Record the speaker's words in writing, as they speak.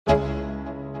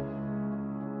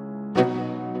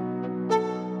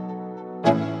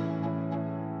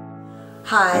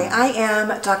Hi, I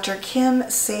am Dr. Kim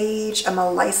Sage. I'm a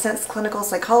licensed clinical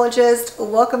psychologist.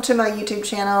 Welcome to my YouTube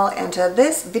channel and to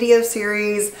this video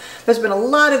series. There's been a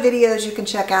lot of videos you can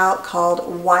check out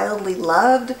called Wildly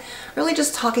Loved, really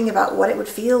just talking about what it would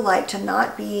feel like to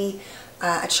not be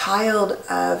a child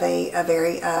of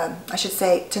I should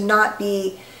say, to not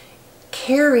be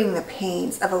carrying the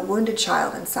pains of a wounded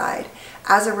child inside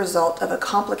as a result of a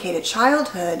complicated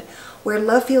childhood where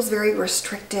love feels very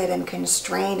restricted and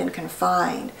constrained and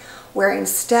confined, where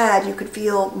instead you could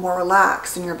feel more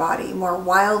relaxed in your body, more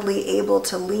wildly able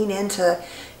to lean into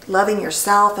loving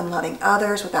yourself and loving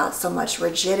others without so much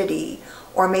rigidity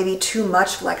or maybe too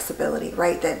much flexibility,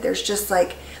 right? That there's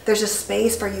a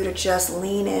space for you to just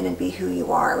lean in and be who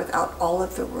you are without all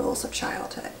of the rules of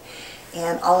childhood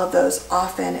and all of those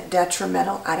often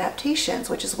detrimental adaptations,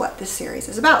 which is what this series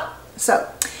is about.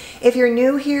 So if you're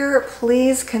new here,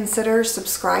 please consider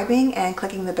subscribing and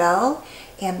clicking the bell,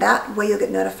 and that way you'll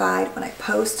get notified when I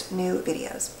post new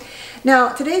videos. Now,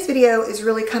 today's video is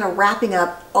really kind of wrapping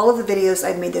up all of the videos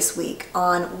I've made this week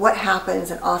on what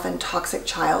happens in often toxic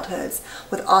childhoods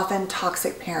with often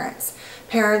toxic parents.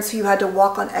 Parents who you had to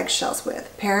walk on eggshells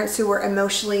with, parents who were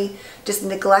emotionally just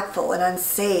neglectful and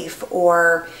unsafe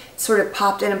or sort of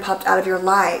popped in and popped out of your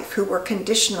life, who were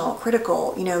conditional,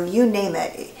 critical, you name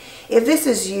it. If this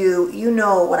is you, you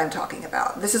know what I'm talking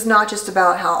about. This is not just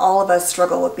about how all of us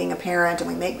struggle with being a parent and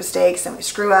we make mistakes and we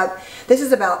screw up. This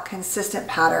is about consistent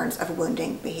patterns of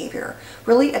wounding behavior,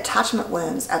 really attachment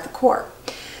wounds at the core.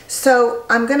 So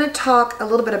I'm going to talk a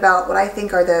little bit about what I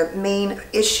think are the main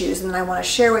issues, and then I want to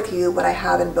share with you what I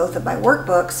have in both of my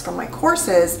workbooks from my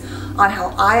courses on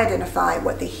how I identify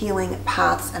what the healing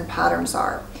paths and patterns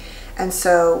are. And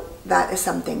so that is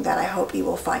something that I hope you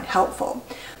will find helpful.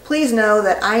 Please know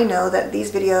that I know that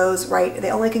these videos, right,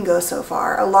 they only can go so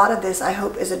far. A lot of this, I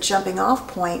hope, is a jumping off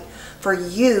point for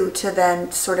you to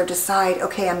then sort of decide,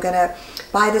 okay, I'm going to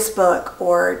buy this book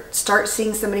or start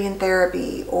seeing somebody in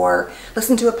therapy or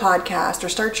listen to a podcast or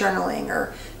start journaling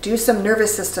or do some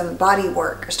nervous system body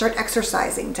work or start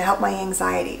exercising to help my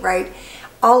anxiety, right?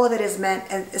 All of it is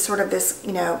meant as sort of this,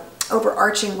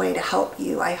 overarching way to help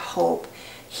you, I hope,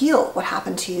 heal what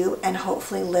happened to you and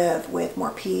hopefully live with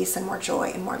more peace and more joy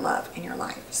and more love in your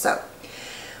life. So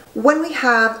when we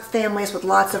have families with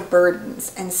lots of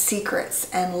burdens and secrets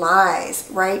and lies,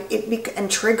 right, and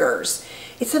triggers,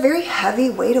 it's a very heavy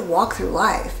way to walk through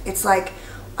life. It's like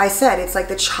I said, it's like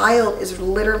the child is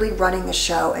literally running the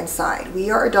show inside. We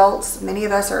are adults. Many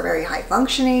of us are very high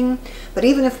functioning, but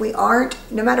even if we aren't,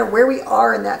 no matter where we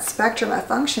are in that spectrum of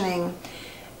functioning,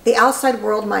 the outside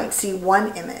world might see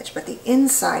one image, but the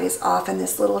inside is often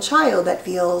this little child that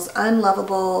feels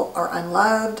unlovable or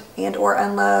unloved or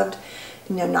unloved,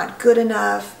 not good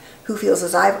enough, who feels,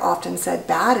 as I've often said,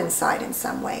 bad inside in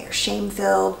some way or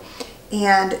shame-filled.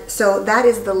 And so that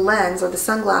is the lens or the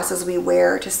sunglasses we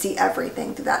wear to see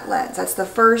everything through that lens. That's the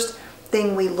first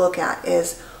thing we look at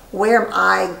is, where am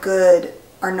I good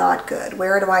or not good?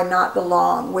 Where do I not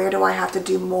belong? Where do I have to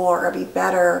do more or be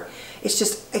better? It's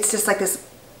just like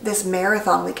this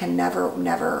marathon we can never,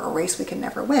 a race we can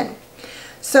never win.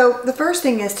 So the first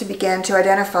thing is to begin to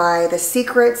identify the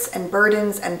secrets and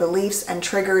burdens and beliefs and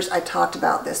triggers I talked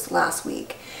about this last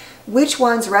week. Which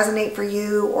ones resonate for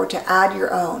you, or to add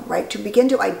your own, right? To begin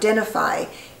to identify,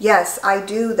 yes, I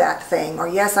do that thing, or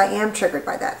yes, I am triggered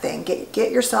by that thing.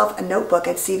 Get yourself a notebook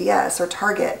at CVS or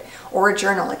Target or a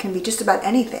journal. It can be just about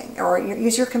anything, or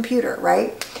use your computer,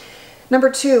 right? Number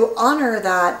two, honor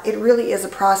that it really is a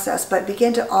process, but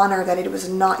begin to honor that it was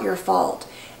not your fault.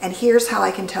 And here's how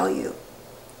I can tell you.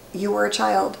 You were a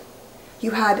child.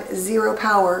 You had zero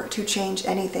power to change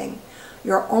anything.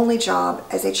 Your only job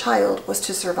as a child was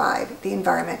to survive the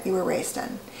environment you were raised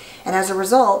in. And as a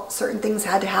result, certain things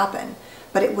had to happen,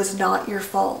 but it was not your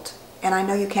fault. And I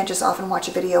know you can't just often watch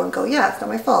a video and go, yeah, it's not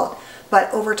my fault. But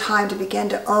over time, to begin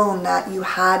to own that you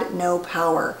had no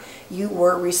power. You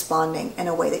were responding in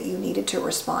a way that you needed to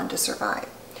respond to survive.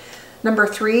 Number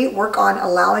three, work on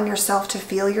allowing yourself to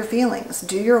feel your feelings.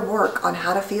 Do your work on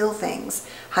how to feel things,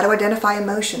 how to identify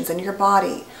emotions in your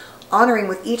body, honoring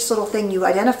with each little thing you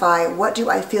identify, what do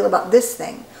I feel about this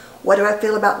thing? What do I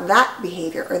feel about that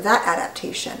behavior or that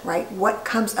adaptation, right? What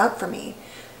comes up for me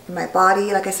in my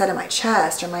body, like I said, in my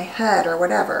chest or my head or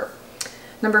whatever.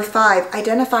 Number five,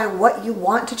 identify what you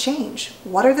want to change.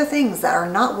 What are the things that are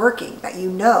not working that you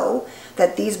know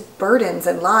that these burdens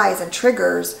and lies and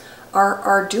triggers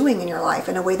are doing in your life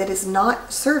in a way that is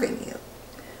not serving you?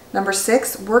 Number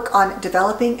six, work on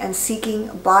developing and seeking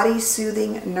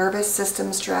body-soothing nervous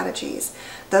system strategies.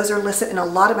 Those are listed in a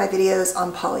lot of my videos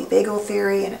on polyvagal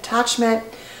theory and attachment.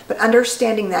 But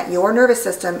understanding that your nervous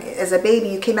system, as a baby,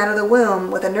 you came out of the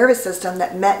womb with a nervous system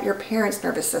that met your parents'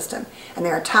 nervous system and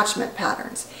their attachment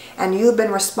patterns. And you've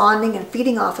been responding and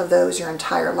feeding off of those your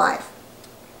entire life.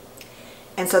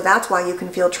 And so that's why you can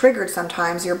feel triggered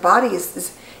sometimes. Your body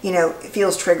is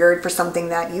feels triggered for something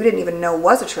that you didn't even know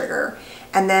was a trigger.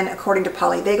 And then according to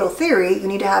polyvagal theory, you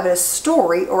need to have a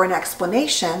story or an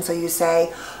explanation. So you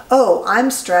say, oh, I'm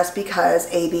stressed because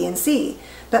A, B, and C.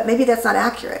 But maybe that's not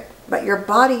accurate. But your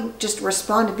body just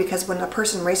responded because when a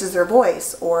person raises their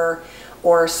voice or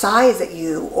sighs at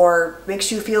you or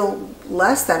makes you feel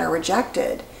less than or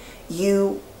rejected,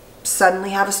 you suddenly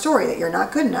have a story that you're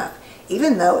not good enough,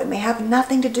 even though it may have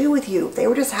nothing to do with you. If they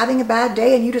were just having a bad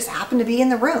day and you just happen to be in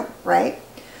the room, right?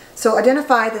 So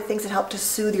identify the things that help to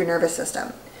soothe your nervous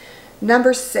system.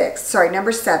 Number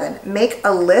 7, make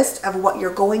a list of what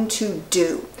you're going to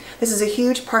do. This is a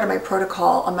huge part of my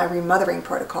protocol, on my remothering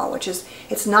protocol, which is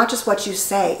it's not just what you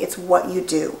say, it's what you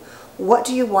do. What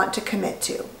do you want to commit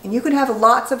to? And you can have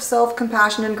lots of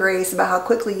self-compassion and grace about how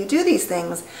quickly you do these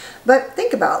things, but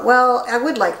think about, well, I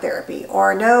would like therapy,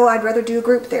 or no, I'd rather do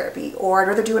group therapy, or I'd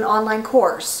rather do an online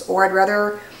course, or I'd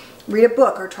rather read a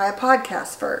book or try a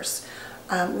podcast first.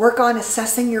 Work on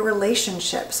assessing your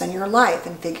relationships and your life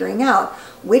and figuring out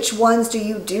which ones do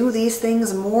you do these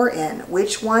things more in,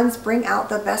 which ones bring out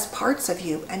the best parts of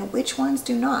you, and which ones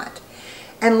do not.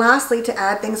 And lastly, to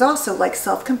add things also like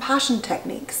self-compassion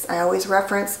techniques. I always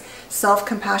reference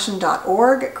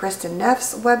selfcompassion.org, Kristen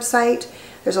Neff's website.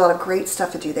 There's a lot of great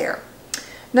stuff to do there.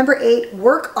 Number 8,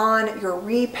 work on your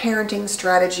reparenting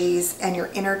strategies and your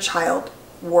inner child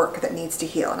work that needs to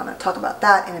heal. And I'm going to talk about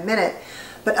that in a minute.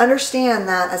 But understand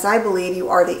that, as I believe, you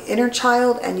are the inner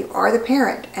child and you are the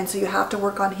parent. And so you have to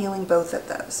work on healing both of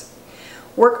those.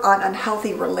 Work on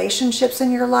unhealthy relationships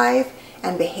in your life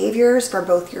and behaviors for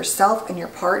both yourself and your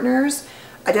partners.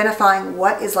 Identifying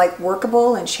what is like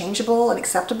workable and changeable and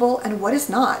acceptable and what is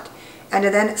not. And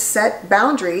to then set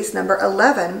boundaries, number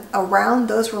 11, around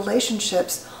those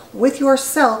relationships with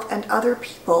yourself and other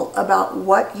people about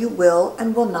what you will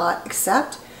and will not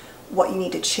accept, what you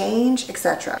need to change,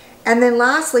 etc. And then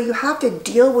lastly, you have to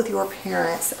deal with your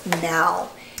parents now.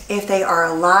 If they are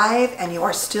alive and you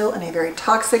are still in a very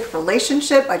toxic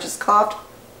relationship, I just coughed,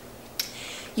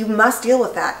 you must deal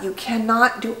with that. You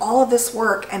cannot do all of this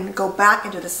work and go back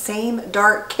into the same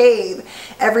dark cave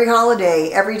every holiday,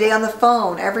 every day on the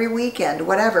phone, every weekend,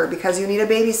 whatever, because you need a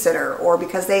babysitter or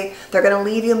because they're going to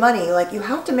leave you money. Like, you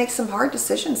have to make some hard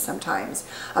decisions sometimes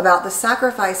about the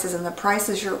sacrifices and the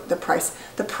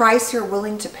price you're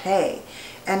willing to pay.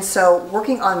 And so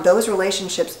working on those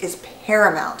relationships is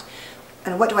paramount.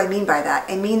 And what do I mean by that?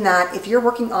 I mean that if you're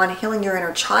working on healing your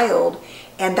inner child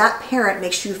and that parent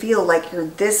makes you feel like you're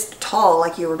this tall,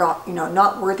 like you're not,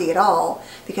 not worthy at all,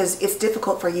 because it's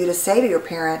difficult for you to say to your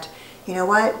parent, you know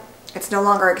what, it's no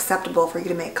longer acceptable for you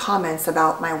to make comments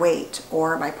about my weight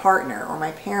or my partner or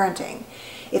my parenting.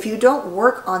 If you don't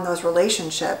work on those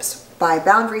relationships by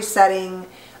boundary setting,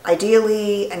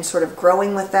 ideally, and sort of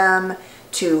growing with them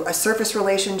to a surface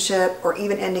relationship or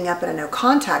even ending up in a no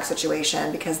contact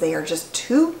situation because they are just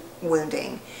too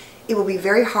wounding, it will be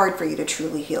very hard for you to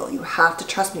truly heal. You have to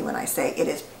trust me when I say it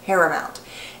is paramount.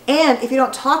 And if you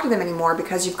don't talk to them anymore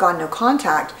because you've gone no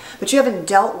contact, but you haven't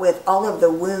dealt with all of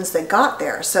the wounds that got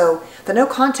there. So the no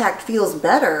contact feels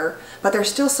better, but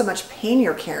there's still so much pain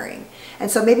you're carrying.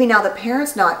 And so maybe now the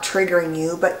parent's not triggering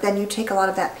you, but then you take a lot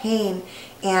of that pain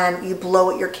and you blow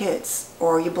at your kids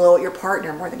or you blow at your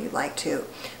partner more than you'd like to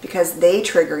because they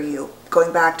trigger you,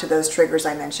 going back to those triggers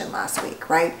I mentioned last week,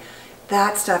 right?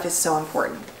 That stuff is so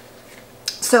important.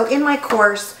 So in my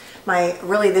course,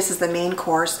 this is the main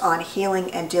course on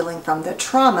healing and dealing from the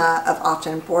trauma of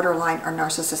often borderline or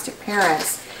narcissistic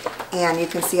parents. And you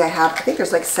can see I think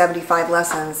there's like 75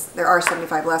 lessons. There are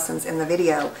 75 lessons in the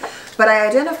video. But I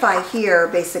identify here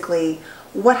basically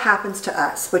what happens to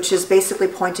us, which is basically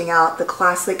pointing out the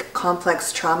classic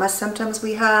complex trauma symptoms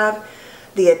we have,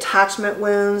 the attachment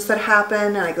wounds that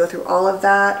happen, and I go through all of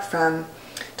that from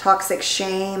toxic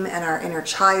shame and our inner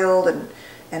child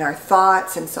and our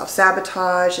thoughts and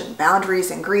self-sabotage and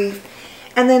boundaries and grief.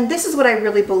 And then this is what I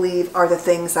really believe are the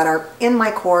things that are in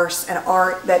my course and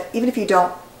are that even if you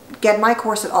don't get my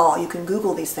course at all, you can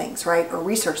Google these things, right, or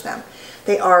research them.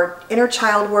 They are inner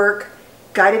child work,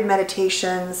 guided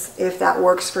meditations, if that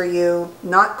works for you,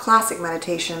 not classic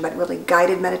meditation, but really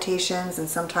guided meditations and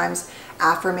sometimes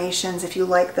affirmations if you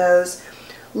like those.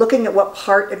 Looking at what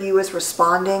part of you is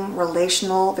responding,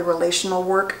 the relational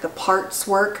work, the parts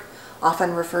work,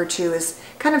 often referred to as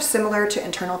kind of similar to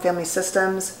internal family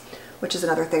systems, which is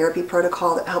another therapy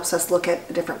protocol that helps us look at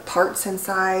the different parts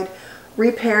inside.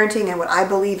 reparenting and what I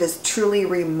believe is truly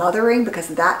remothering, because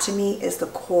that to me is the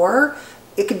core.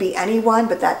 It could be anyone,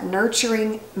 but that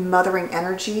nurturing, mothering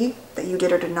energy that you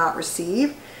did or did not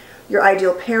receive. Your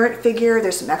ideal parent figure,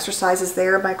 there's some exercises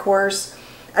there in my course.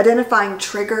 Identifying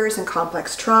triggers and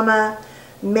complex trauma,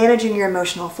 managing your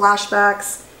emotional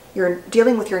flashbacks. You're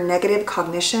dealing with your negative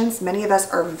cognitions. Many of us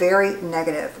are very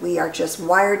negative. We are just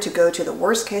wired to go to the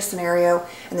worst case scenario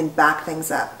and then back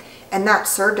things up. And that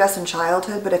served us in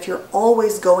childhood, but if you're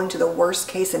always going to the worst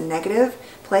case and negative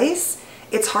place,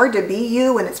 it's hard to be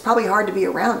you, and it's probably hard to be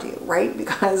around you, right?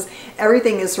 Because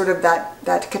everything is sort of that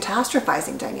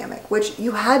catastrophizing dynamic, which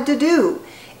you had to do.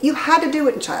 You had to do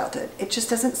it in childhood. It just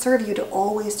doesn't serve you to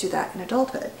always do that in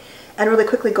adulthood. And really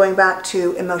quickly going back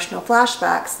to emotional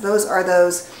flashbacks, those are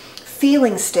those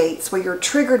feeling states where you're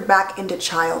triggered back into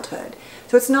childhood.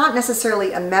 So it's not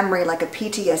necessarily a memory like a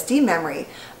PTSD memory,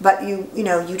 but you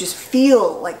just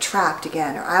feel like trapped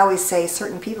again. Or I always say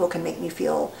certain people can make me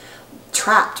feel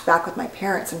trapped back with my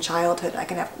parents in childhood. I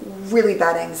can have really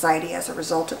bad anxiety as a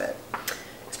result of it,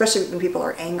 especially when people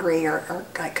are angry or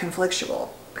like conflictual,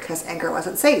 because anger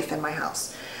wasn't safe in my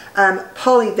house.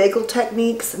 Polyvagal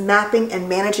techniques, mapping and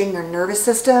managing your nervous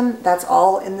system. That's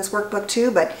all in this workbook too,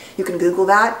 but you can Google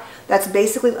that. That's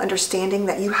basically understanding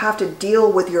that you have to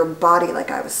deal with your body, like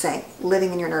I was saying,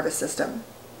 living in your nervous system.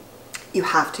 You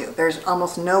have to. There's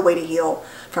almost no way to heal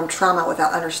from trauma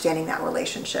without understanding that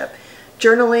relationship.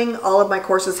 Journaling, all of my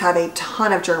courses have a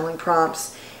ton of journaling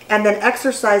prompts. And then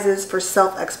exercises for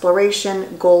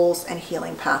self-exploration, goals, and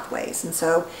healing pathways. And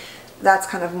so that's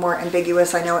kind of more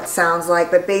ambiguous, I know it sounds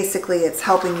like, but basically it's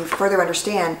helping you further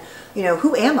understand,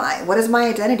 who am I? What is my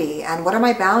identity? And what are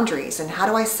my boundaries? And how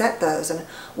do I set those? And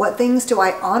what things do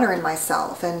I honor in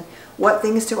myself? And what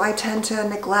things do I tend to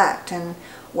neglect? And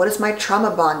what is my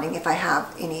trauma bonding, if I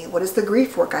have any? What is the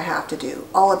grief work I have to do?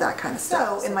 All of that kind of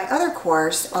stuff. So in my other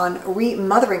course on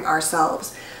remothering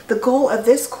ourselves, the goal of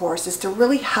this course is to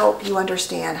really help you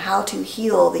understand how to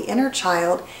heal the inner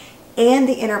child and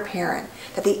the inner parent,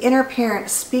 that the inner parent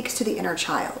speaks to the inner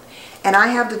child. And I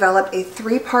have developed a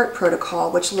 3-part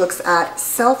protocol which looks at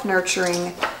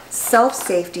self-nurturing,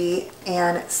 self-safety,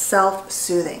 and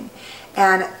self-soothing.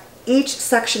 And each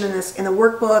section in the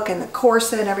workbook and the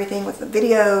course and everything with the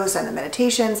videos and the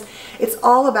meditations, it's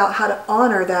all about how to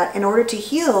honor that in order to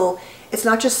heal. It's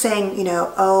not just saying,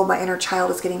 oh, my inner child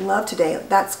is getting love today.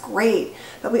 That's great.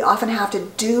 But we often have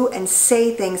to do and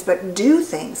say things, but do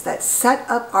things that set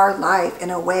up our life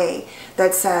in a way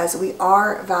that says we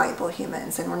are valuable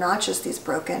humans and we're not just these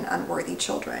broken, unworthy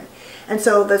children. And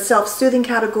so the self-soothing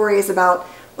category is about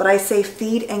what I say,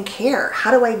 feed and care.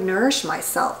 How do I nourish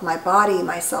myself, my body,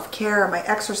 my self-care, my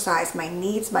exercise, my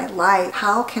needs, my life?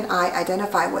 How can I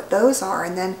identify what those are?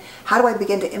 And then how do I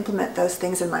begin to implement those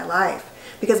things in my life?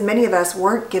 Because many of us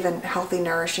weren't given healthy,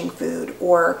 nourishing food,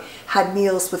 or had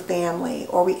meals with family,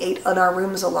 or we ate in our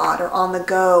rooms a lot, or on the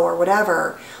go, or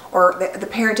whatever, or the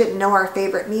parent didn't know our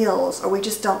favorite meals, or we're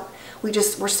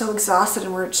so exhausted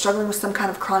and we're struggling with some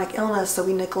kind of chronic illness, so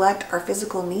we neglect our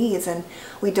physical needs and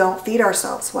we don't feed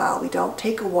ourselves well, we don't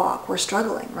take a walk, we're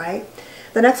struggling, right?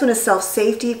 The next one is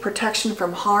self-safety, protection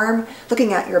from harm,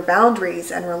 looking at your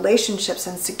boundaries and relationships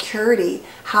and security.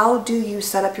 How do you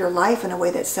set up your life in a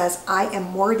way that says, I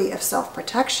am worthy of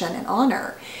self-protection and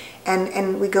honor?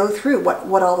 And we go through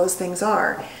what all those things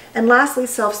are. And lastly,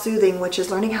 self-soothing, which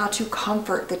is learning how to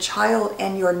comfort the child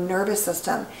and your nervous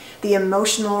system, the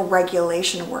emotional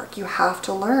regulation work you have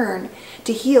to learn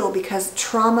to heal, because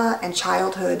trauma and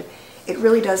childhood, it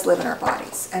really does live in our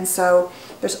bodies. And so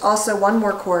there's also one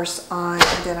more course on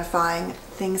identifying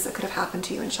things that could have happened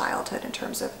to you in childhood in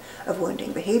terms of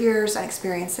wounding behaviors and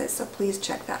experiences. So please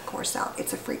check that course out.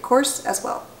 It's a free course as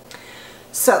well.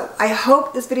 So I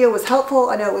hope this video was helpful.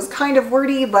 I know it was kind of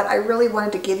wordy, but I really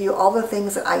wanted to give you all the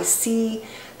things that I see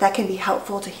that can be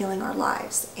helpful to healing our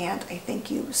lives. And I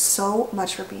thank you so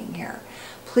much for being here.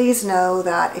 Please know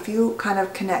that if you kind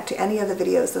of connect to any of the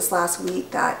videos this last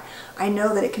week, that I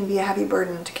know that it can be a heavy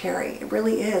burden to carry. It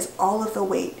really is. All of the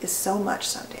weight is so much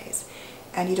some days.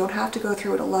 And you don't have to go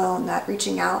through it alone. That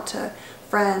reaching out to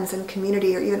friends and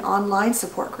community or even online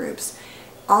support groups,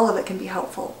 all of it can be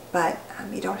helpful, but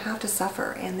you don't have to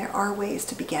suffer. And there are ways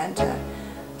to begin to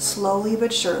slowly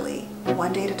but surely,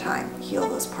 one day at a time, heal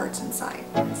those parts inside.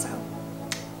 And so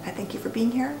I thank you for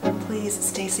being here. Please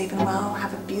stay safe and well.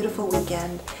 Have a beautiful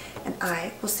weekend, and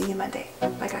I will see you Monday.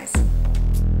 Bye, guys.